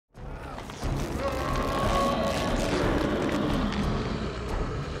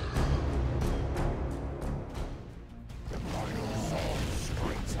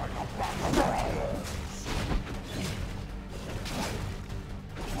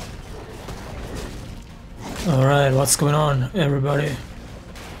Alright, what's going on, everybody?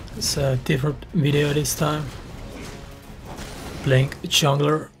 It's a different video this time. Playing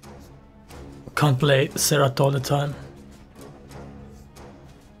jungler. Can't play Serat all the time.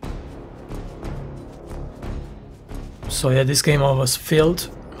 So yeah, this game I was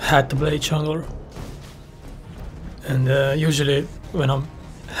filled, had to play jungler. And usually when I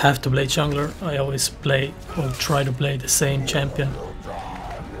have to play jungler, I always play or try to play the same champion.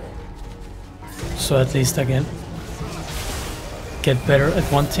 So at least I can get better at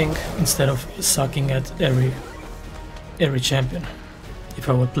one thing instead of sucking at every champion. If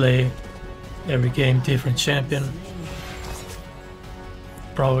I would play every game different champion,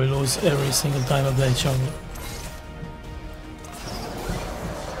 probably lose every single time I play jungler.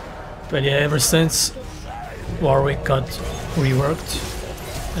 But yeah, ever since Warwick got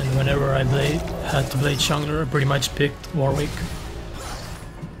reworked, and whenever I had to play jungler, I pretty much picked Warwick.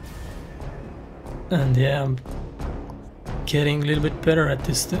 And yeah, I'm getting a little bit better at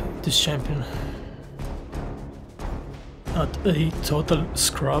this champion. Not a total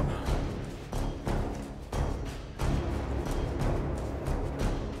scrub.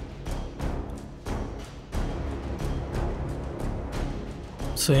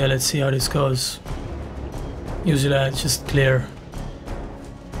 So yeah, let's see how this goes. Usually I just clear.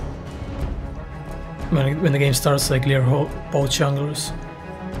 When the game starts, I clear both junglers.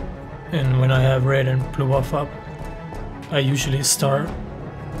 And when I have red and blue buff up, I usually start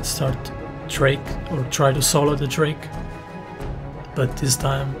Drake or try to solo the Drake. But this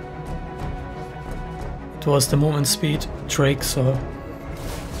time it was the movement speed Drake, so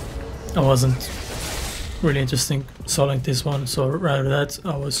I wasn't really interested in soloing this one. So rather that,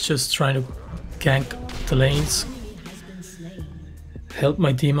 I was just trying to gank the lanes, help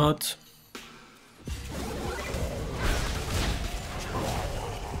my team out.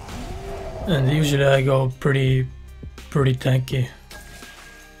 And usually I go pretty tanky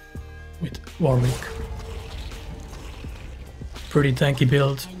with Warwick. Pretty tanky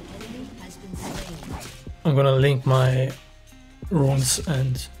build. I'm gonna link my runes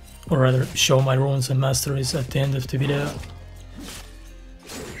or rather show my runes and masteries at the end of the video.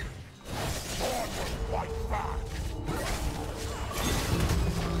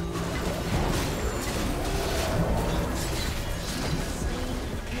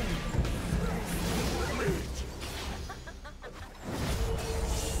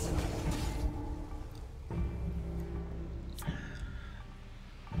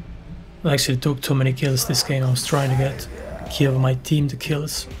 I actually took too many kills this game. I was trying to give my team the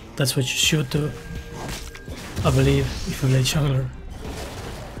kills. That's what you should do, I believe, if you play jungler.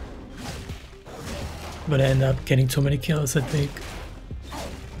 But I end up getting too many kills, I think.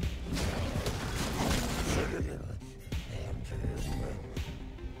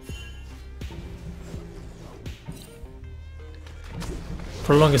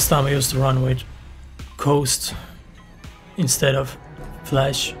 For the longest time I used to run with Coast instead of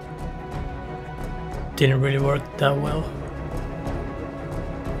Flash. Didn't really work that well.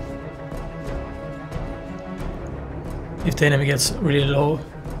 If the enemy gets really low,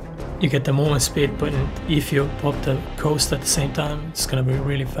 you get the movement speed, but if you pop the coast at the same time, it's gonna be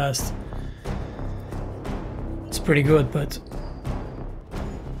really fast. It's pretty good, but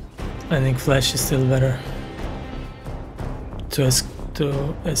I think Flash is still better to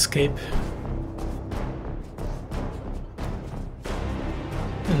escape.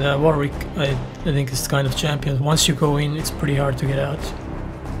 And Warwick, I think, is kind of champion. Once you go in, it's pretty hard to get out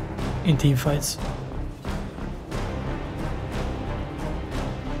in team fights.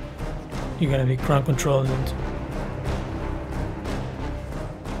 You gotta be ground controlled, and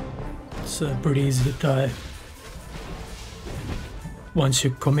it's pretty easy to die once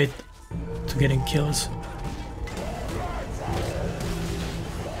you commit to getting kills.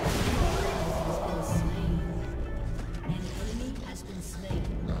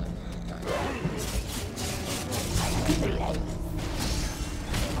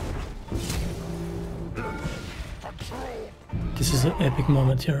 This is an epic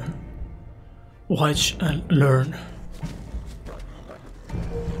moment here. Watch and learn.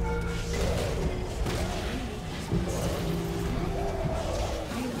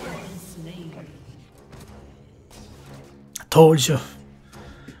 I told you.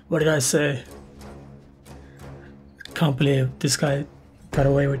 What did I say? Can't believe this guy got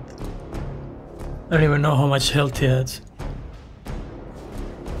away with. I don't even know how much health he had.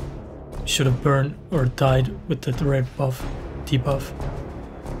 Should have burned or died with that red buff, debuff.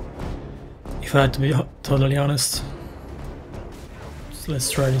 If I had to be totally honest. So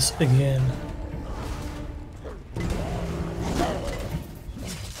let's try this again.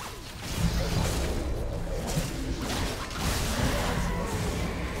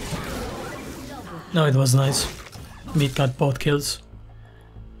 No, it was nice. Meat got both kills.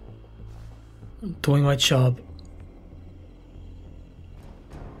 Doing my job.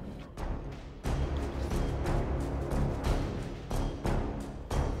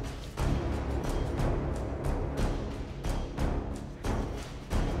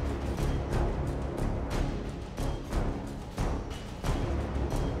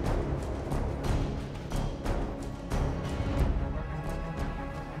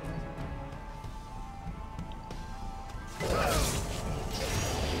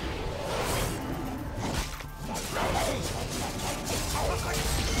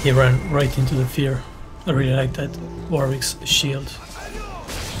 He ran right into the fear. I really like that Warwick's shield.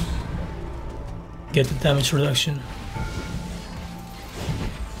 Get the damage reduction.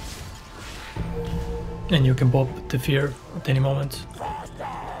 And you can pop the fear at any moment.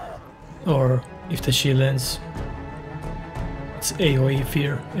 Or if the shield ends, it's AoE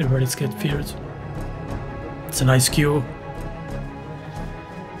fear, everybody's get feared. It's a nice Q.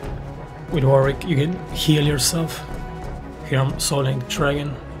 With Warwick you can heal yourself. Here I'm soloing the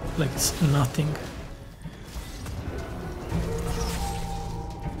dragon like it's nothing.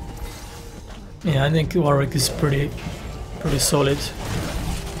 Yeah, I think Warwick is pretty solid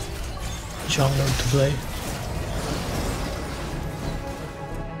jungler to play.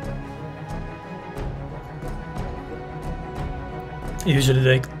 I usually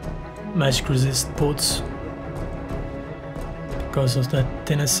take magic resist boots because of that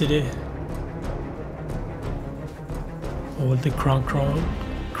tenacity. All the crown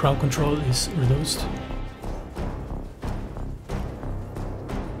control is reduced.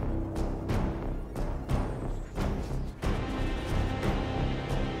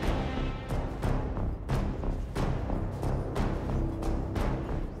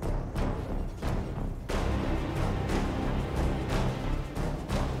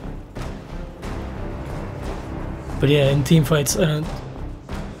 But yeah, in team fights,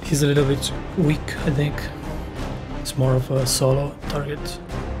 he's a little bit weak, I think. It's more of a solo target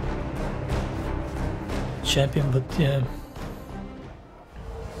champion, but yeah.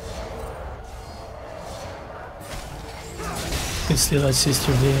 You can still assist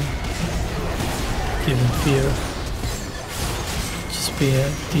your team, give him fear, just be a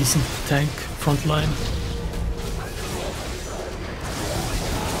decent tank front line.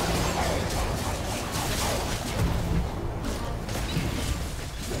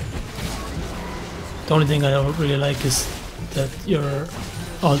 The only thing I don't really like is that your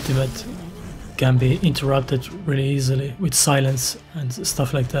ultimate can be interrupted really easily with silence and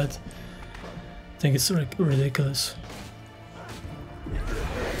stuff like that. I think it's ridiculous.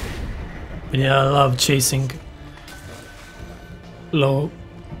 But yeah, I love chasing low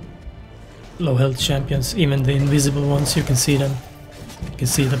health champions, even the invisible ones. You can see them. You can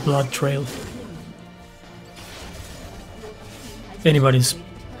see the blood trail.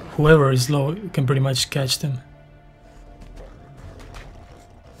 Whoever is low, you can pretty much catch them.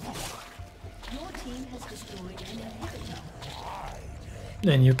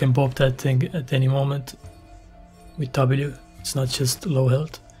 Then you can pop that thing at any moment with W. It's not just low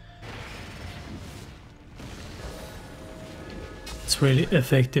health. It's really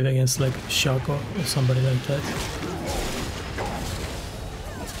effective against like Shaco or somebody like that.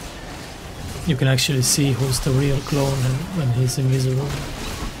 You can actually see who's the real clone when he's invisible.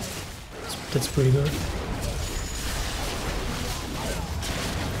 That's pretty good.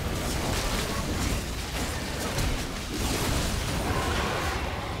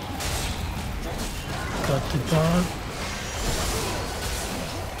 Got the bar.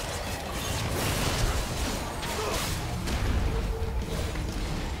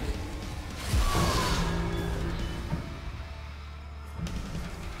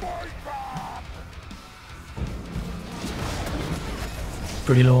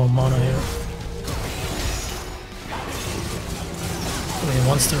 Pretty low on mana here. I mean,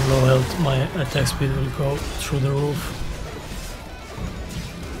 once they're low health, my attack speed will go through the roof.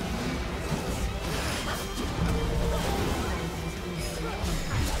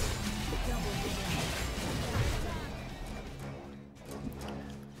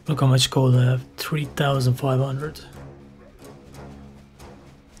 Look how much gold I have, 3,500.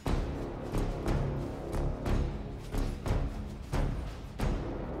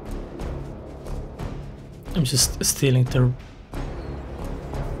 I'm just stealing their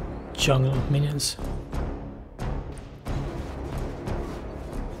jungle minions.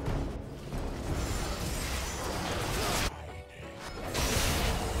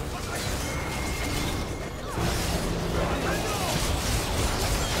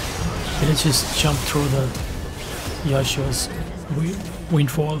 Let's just jump through the Yashua's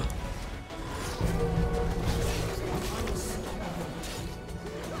windfall.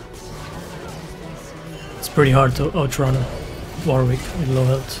 pretty hard to outrun Warwick with low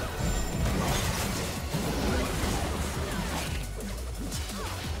health.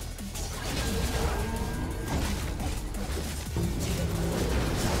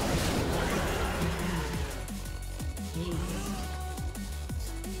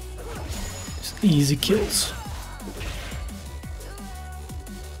 Just easy kills.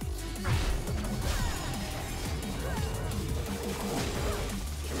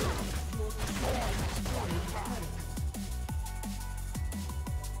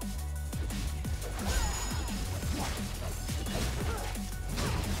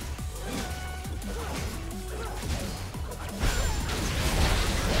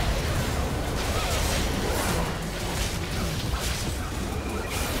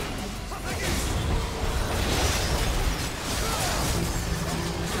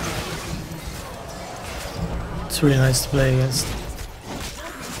 It's really nice to play against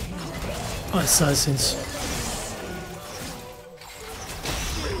assassins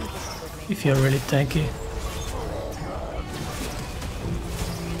if you're really tanky.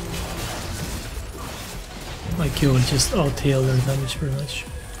 My Q will just out-heal their damage pretty much.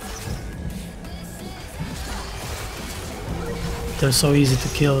 They're so easy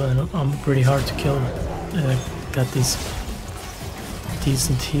to kill and I'm pretty hard to kill, and I got this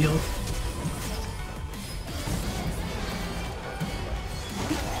decent heal.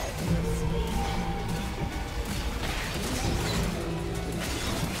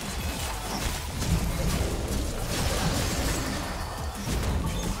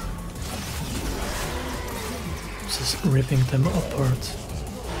 Just ripping them apart.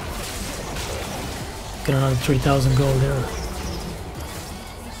 Got another 3000 gold there.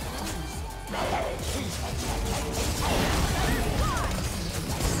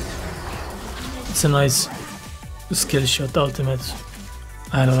 It's a nice skill shot ultimate.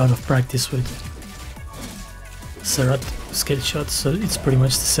 I had a lot of practice with Serat skill shots, so it's pretty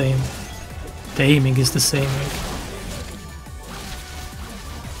much the same. The aiming is the same, right?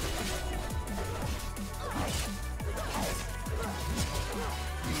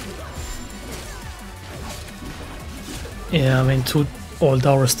 Yeah, I mean, 2 all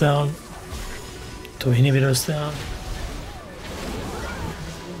towers down, 2 inhibitors down.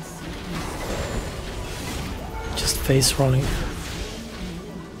 Just face rolling.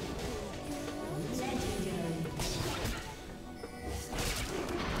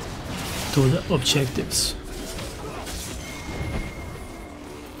 Do the objectives.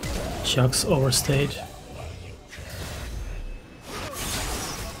 Chucks overstayed.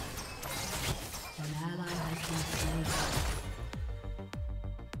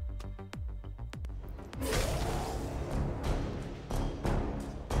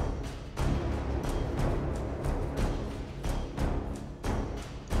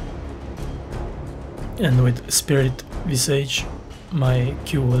 And with Spirit Visage, my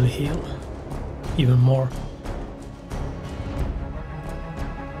Q will heal even more.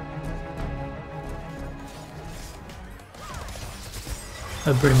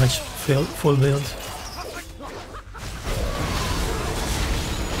 I pretty much feel full build.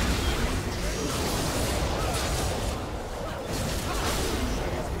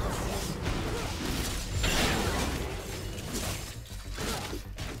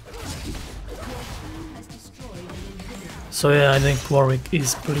 So yeah, I think Warwick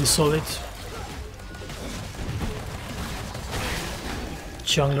is pretty solid.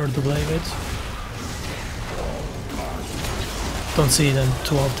 Jungler to play with. Don't see them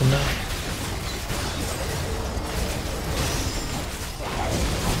too often now.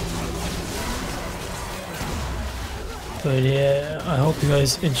 But yeah, I hope you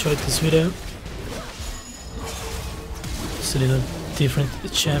guys enjoyed this video. It's a little different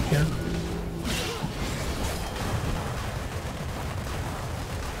champion.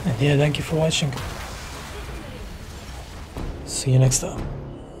 And yeah, thank you for watching. See you next time.